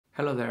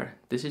Hello there,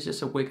 this is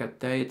just a quick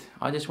update.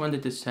 I just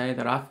wanted to say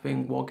that I've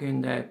been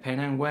walking the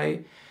Pennine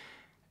Way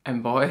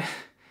and boy,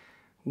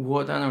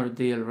 what an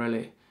ordeal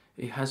really.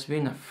 It has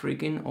been a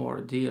freaking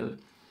ordeal.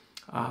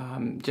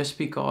 Just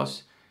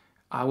because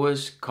I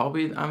was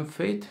COVID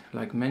unfit,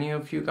 like many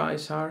of you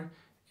guys are,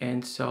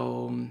 and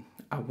so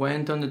I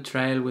went on the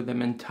trail with the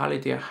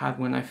mentality I had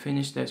when I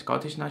finished the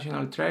Scottish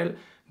National Trail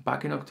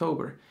back in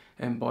October,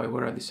 and boy,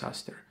 what a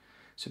disaster.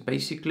 So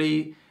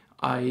basically,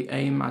 I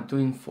aim at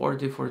doing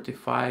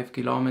 40-45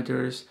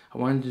 kilometers. I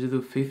wanted to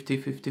do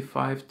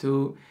 50-55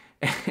 too.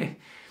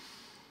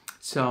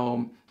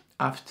 So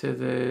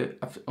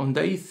on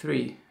day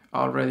 3, I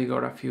already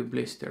got a few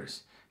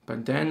blisters.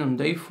 But then on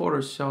day 4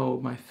 or so,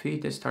 my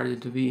feet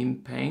started to be in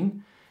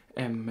pain.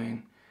 And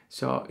man,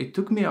 so it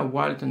took me a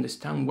while to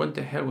understand what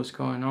the hell was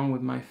going on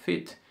with my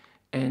feet.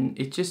 And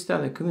it's just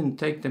that I couldn't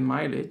take the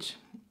mileage.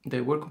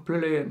 They were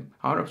completely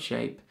out of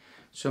shape.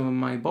 So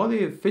my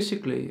body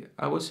physically,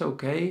 I was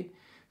okay,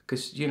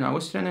 because I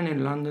was training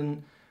in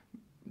London,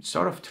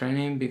 sort of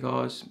training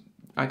because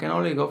I can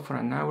only go for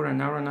an hour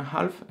and a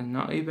half, and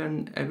not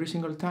even every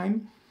single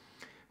time.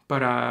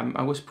 But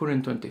I was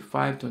putting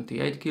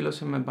 25-28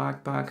 kilos in my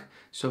backpack,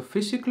 so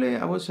physically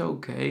I was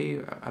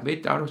okay, a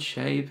bit out of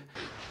shape.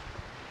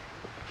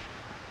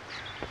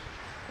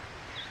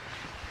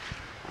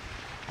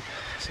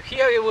 So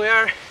here we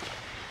are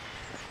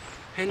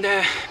in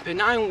the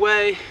Pennine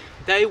Way,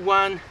 day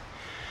 1.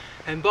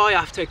 And boy,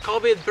 after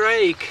COVID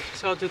break,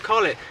 so to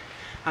call it,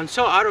 I'm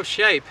so out of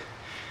shape.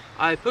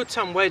 I put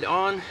some weight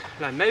on,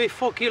 like maybe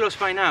 4 kilos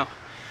by now.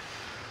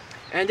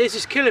 And this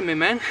is killing me,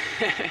 man.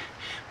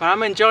 But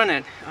I'm enjoying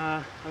it.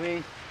 I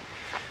mean,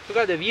 look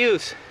at the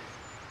views.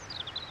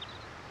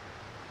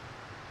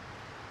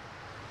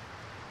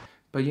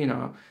 But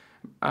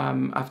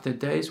after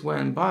days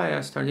went by,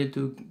 I started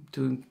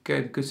to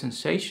get good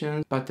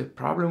sensations. But the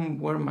problem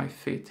were my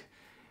feet,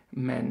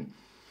 man.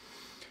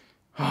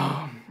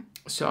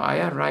 So I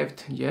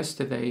arrived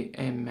yesterday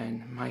and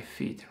man, my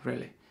feet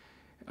really,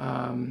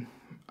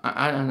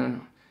 I don't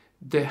know.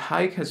 The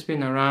hike has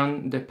been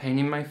around the pain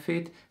in my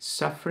feet,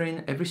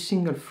 suffering every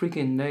single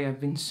freaking day.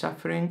 I've been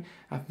suffering,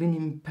 I've been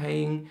in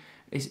pain.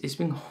 It's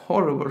been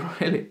horrible,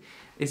 really.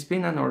 It's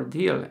been an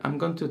ordeal. I'm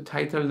going to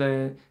title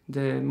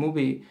the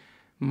movie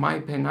My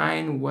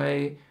Pennine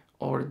Way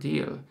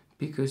Ordeal,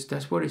 because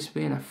that's what it's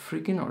been, a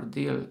freaking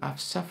ordeal.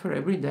 I've suffered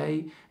every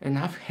day and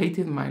I've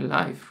hated my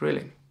life,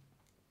 really.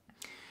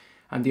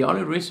 And the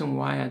only reason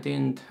why I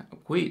didn't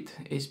quit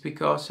is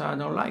because I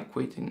don't like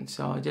quitting.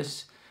 So I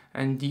just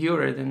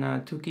endured and I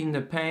took in the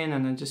pain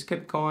and I just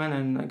kept going,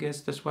 and I guess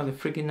that's why the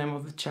freaking name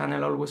of the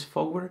channel always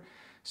forward.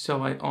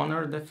 So I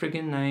honored the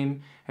freaking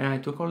name and I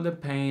took all the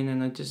pain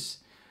and I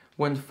just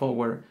went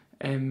forward.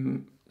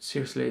 And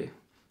seriously,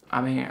 I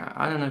mean,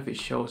 I don't know if it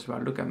shows,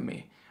 but look at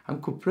me. I'm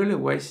completely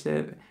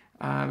wasted.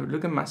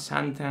 Look at my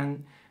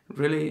suntan,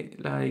 really,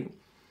 like,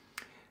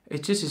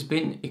 it's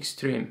been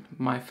extreme.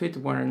 My feet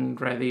weren't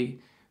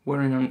ready,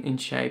 weren't in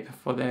shape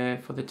for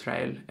the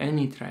trail,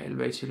 any trail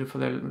basically, for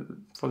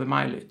the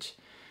mileage.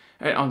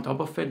 And on top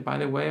of it, by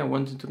the way, I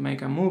wanted to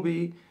make a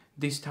movie.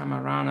 This time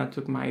around, I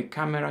took my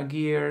camera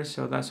gear,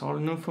 so that's all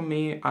new for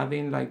me.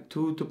 Adding like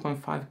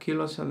 2.5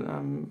 kilos,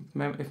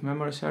 if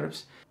memory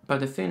serves. But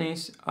the thing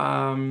is,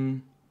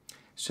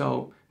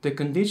 so the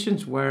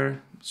conditions were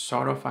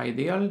sort of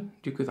ideal,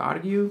 you could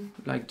argue,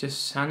 like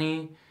just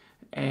sunny.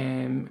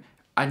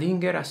 I didn't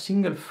get a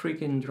single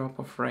freaking drop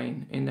of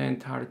rain in the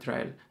entire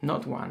trail,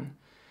 not one.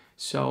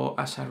 So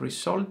as a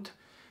result,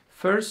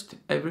 first,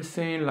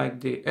 everything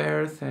like the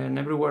earth and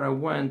everywhere I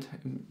went,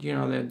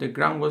 the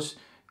ground was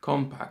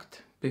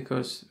compact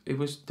because it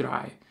was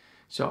dry.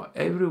 So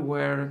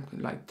everywhere,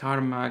 like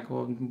tarmac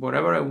or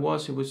whatever it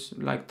was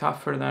like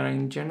tougher than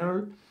in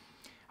general.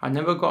 I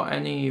never got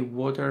any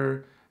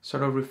water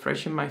sort of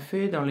refreshing my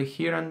feet, only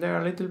here and there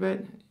a little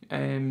bit.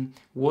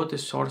 Water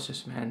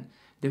sources, man.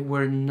 They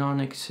were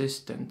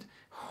non-existent.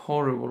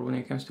 Horrible when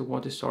it comes to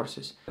water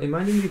sources.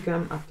 Imagine you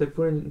come after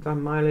putting that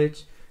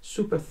mileage,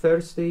 super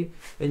thirsty,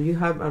 and you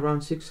have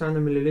around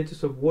 600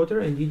 milliliters of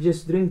water and you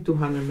just drink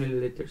 200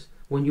 milliliters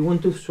when you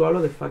want to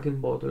swallow the fucking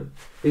bottle,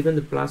 even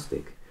the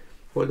plastic.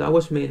 Well, that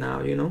was me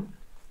now,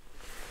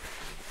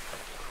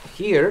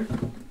 Here,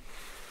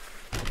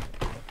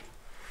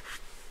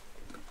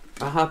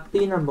 I have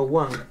P number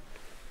 1.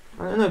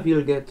 I don't know if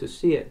you'll get to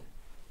see it.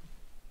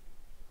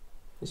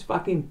 It's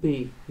fucking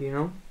pee,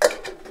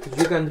 because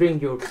you can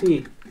drink your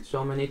pee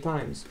so many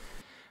times.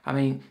 I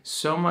mean,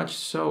 so much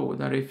so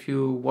that if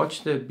you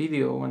watch the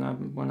video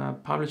when I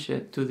publish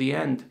it to the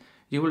end,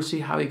 you will see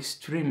how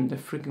extreme the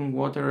freaking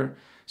water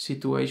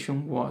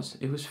situation was.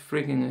 It was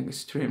freaking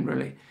extreme,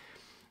 really.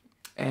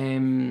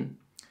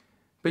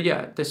 But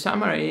yeah, the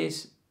summary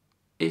is,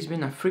 it's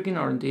been a freaking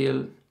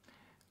ordeal.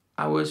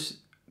 I was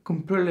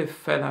completely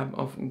fed up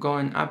of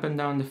going up and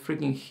down the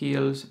freaking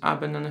hills,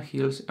 up and down the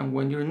hills, and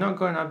when you're not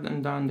going up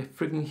and down the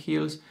freaking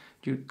hills,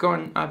 you're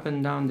going up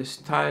and down the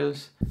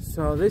stiles.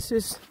 So this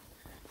is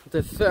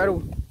the third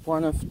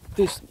one of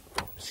these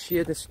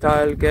shit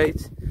style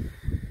gates.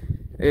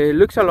 It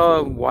looks a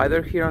lot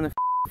wider here on the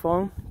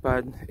phone,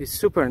 but it's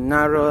super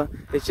narrow.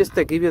 It's just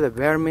to give you the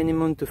bare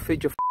minimum to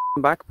fit your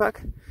backpack.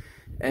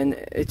 And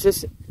it's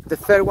just the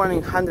third one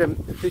in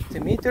 150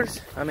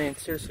 meters. I mean,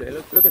 seriously,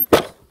 look at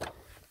this.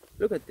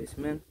 Look at this,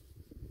 man.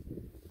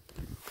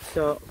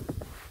 So,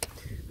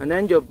 and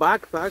then your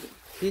backpack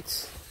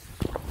hits,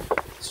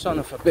 son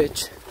of a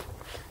bitch.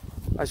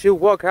 As you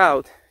walk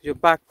out, your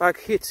backpack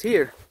hits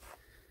here,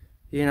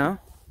 you know,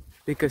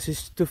 because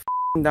it's too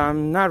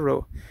damn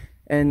narrow.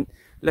 And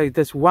like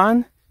there's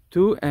 1,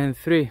 2, and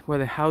 3 where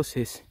the house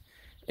is,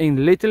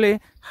 in literally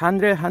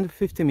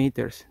 150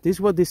 meters. This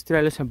is what this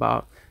trail is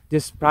about.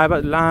 Just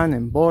private land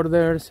and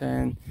borders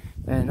and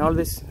all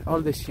this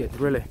shit,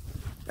 really.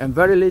 And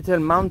very little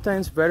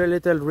mountains, very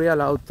little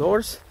real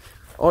outdoors.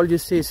 All you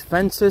see is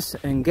fences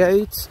and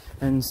gates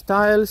and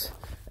stiles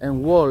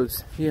and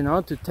walls, you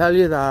know, to tell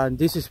you that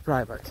this is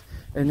private.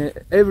 And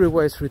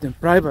everywhere is written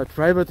private,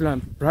 private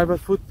land, private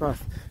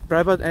footpath,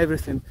 private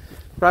everything,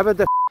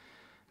 private.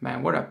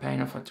 Man, what a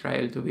pain of a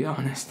trail, to be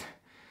honest.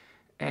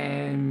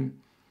 And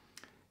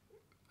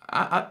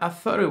I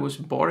thought it was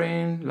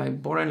boring,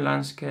 like boring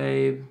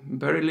landscape,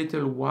 very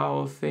little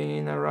wow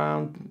thing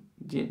around,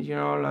 you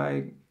know,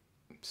 like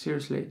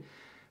seriously.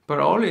 But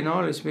all in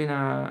all, it's been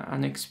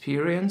an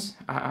experience,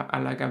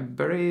 like a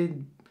very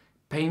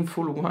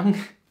painful one.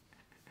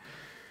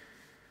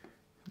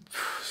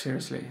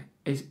 Seriously,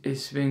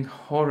 it's been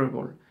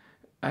horrible.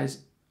 I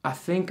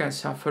think I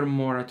suffer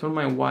more. I told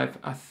my wife,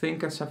 I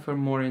think I suffer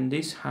more in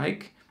this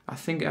hike. I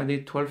think I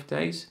did 12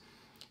 days.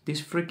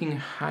 This freaking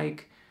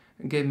hike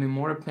gave me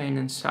more pain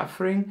and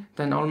suffering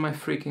than all my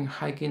freaking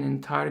hiking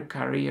entire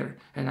career.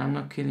 And I'm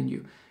not kidding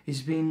you.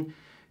 It's been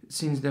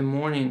since the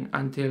morning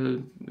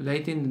until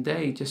late in the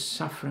day, just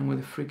suffering with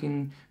the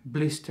freaking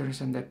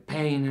blisters and the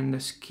pain and the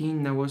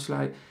skin that was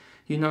like,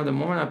 you know, the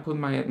moment I put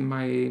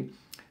my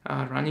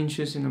running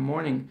shoes in the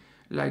morning,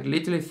 like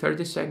literally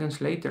 30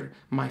 seconds later,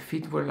 my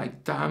feet were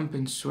like damp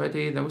and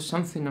sweaty. There was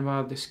something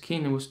about the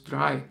skin, it was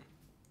dry.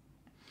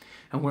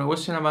 And what I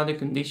was saying about the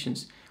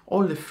conditions,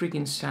 all the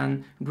freaking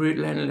sun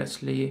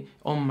relentlessly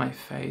on my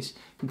face,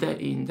 day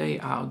in, day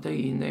out, day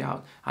in, day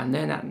out. And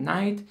then at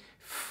night,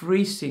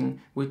 freezing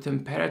with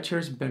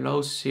temperatures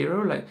below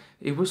zero. Like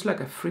it was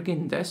like a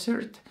freaking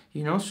desert,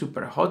 you know,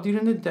 super hot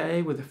during the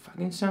day with the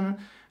fucking sun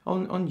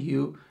on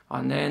you,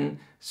 and then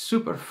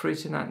super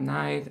freezing at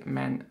night.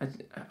 Man,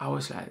 I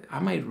was like,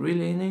 am I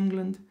really in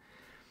England?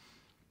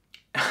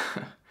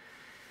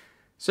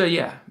 So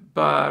yeah,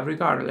 but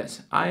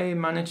regardless, I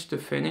managed to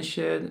finish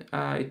it.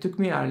 It took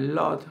me a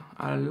lot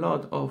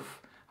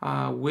of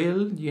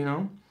will, you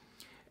know.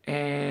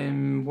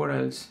 And what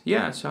else?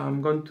 Yeah, so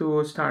I'm going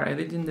to start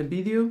editing the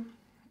video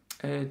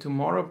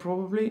tomorrow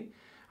probably.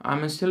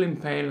 I'm still in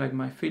pain, like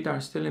my feet are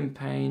still in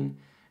pain.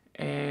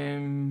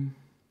 And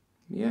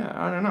yeah,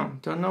 I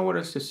don't know what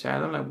else to say. I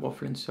don't like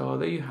waffling, so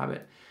there you have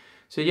it.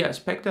 So yeah,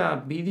 expect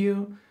a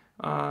video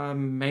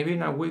maybe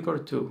in a week or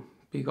two,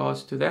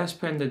 because today I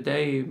spent the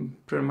day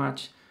pretty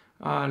much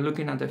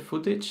looking at the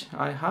footage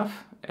I have,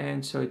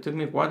 and so it took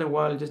me quite a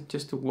while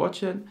just to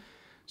watch it.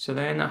 So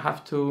then I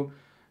have to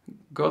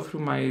go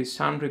through my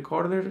sound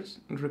recordings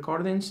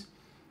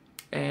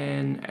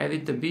and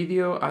edit the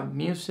video, add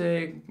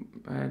music,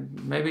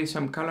 maybe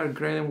some color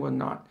grade and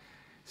whatnot.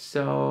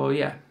 So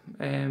yeah,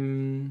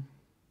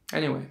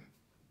 anyway,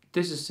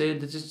 this is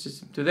it. This is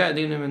just, today I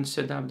didn't even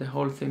set up the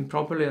whole thing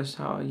properly as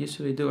how I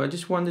usually do. I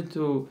just wanted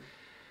to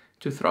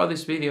throw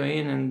this video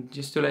in and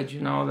just to let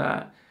you know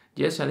that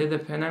yes, I did the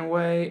Pennine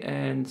Way,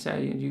 and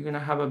say you're gonna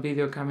have a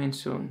video coming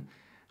soon.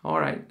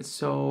 Alright,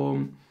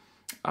 so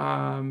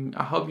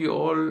I hope you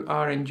all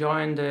are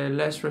enjoying the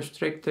less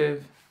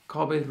restrictive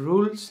COVID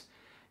rules,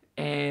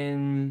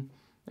 and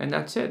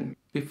that's it.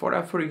 Before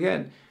I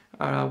forget,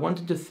 I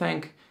wanted to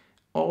thank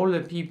all the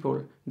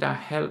people that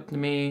helped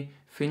me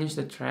finish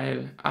the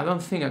trail. I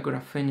don't think I could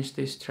have finished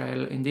this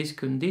trail in these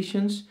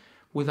conditions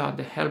without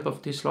the help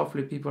of these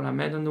lovely people I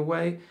met on the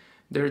way.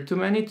 There are too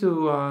many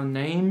to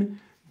name,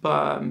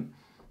 but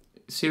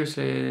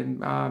seriously,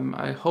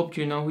 I hope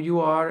you know who you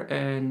are,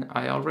 and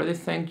I already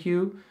thank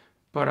you,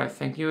 but I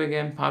thank you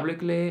again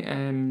publicly,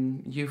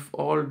 and you've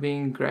all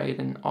been great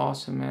and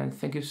awesome, man.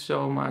 Thank you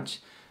so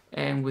much.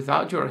 And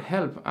without your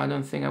help, I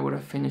don't think I would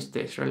have finished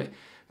this, really.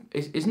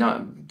 It's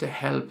not the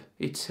help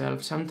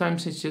itself.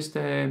 Sometimes it's just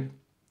the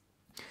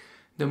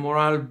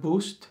morale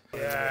boost.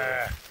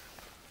 Yeah.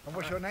 And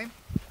what's your name?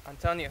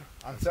 Antonio.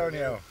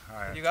 Antonio.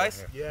 Hi, you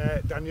guys? Yeah,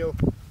 Daniel.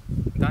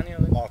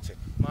 Daniel.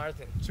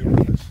 Martin. Two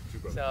brothers.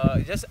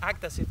 So just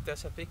act as if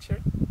there's a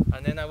picture,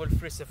 and then I will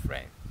freeze the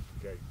frame.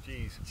 Okay.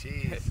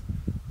 Cheese.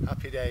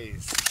 Happy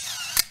days.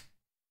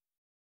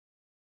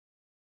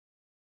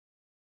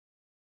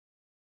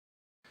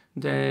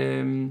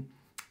 The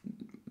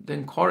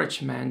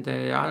encouragement,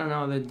 I don't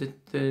know,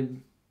 the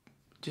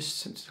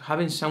just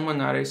having someone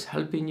that is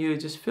helping you, it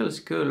just feels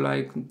good,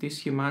 like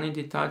this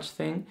humanity touch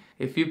thing.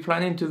 If you're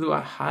planning to do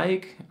a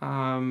hike,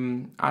 I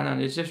don't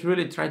know, just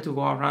really try to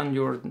go around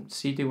your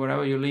city,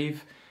 wherever you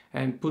live,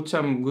 and put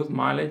some good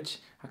mileage,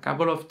 a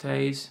couple of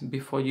days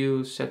before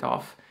you set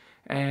off.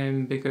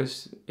 and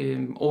because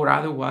or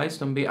otherwise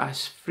don't be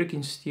as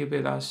freaking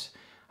stupid as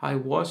I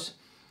was,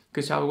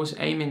 because I was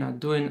aiming at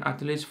doing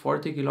at least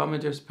 40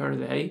 kilometers per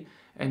day,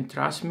 and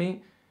trust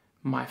me,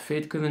 my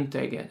feet couldn't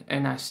take it,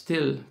 and I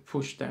still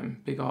pushed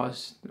them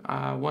because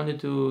I wanted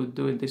to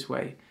do it this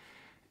way.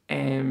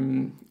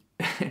 And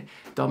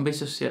don't be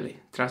so silly,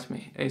 trust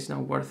me, it's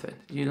not worth it.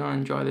 You don't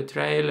enjoy the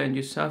trail and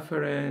you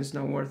suffer, and it's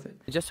not worth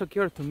it. It just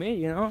occurred to me,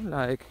 you know,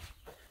 like,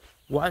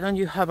 why don't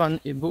you have an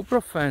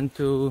ibuprofen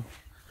to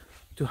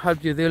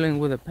help you dealing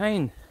with the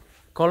pain?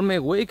 Call me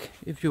weak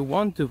if you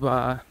want to,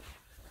 but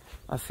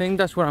I think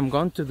that's what I'm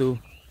going to do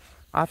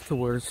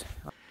afterwards.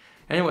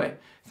 Anyway,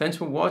 thanks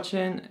for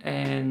watching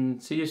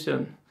and see you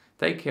soon.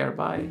 Take care,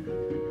 bye.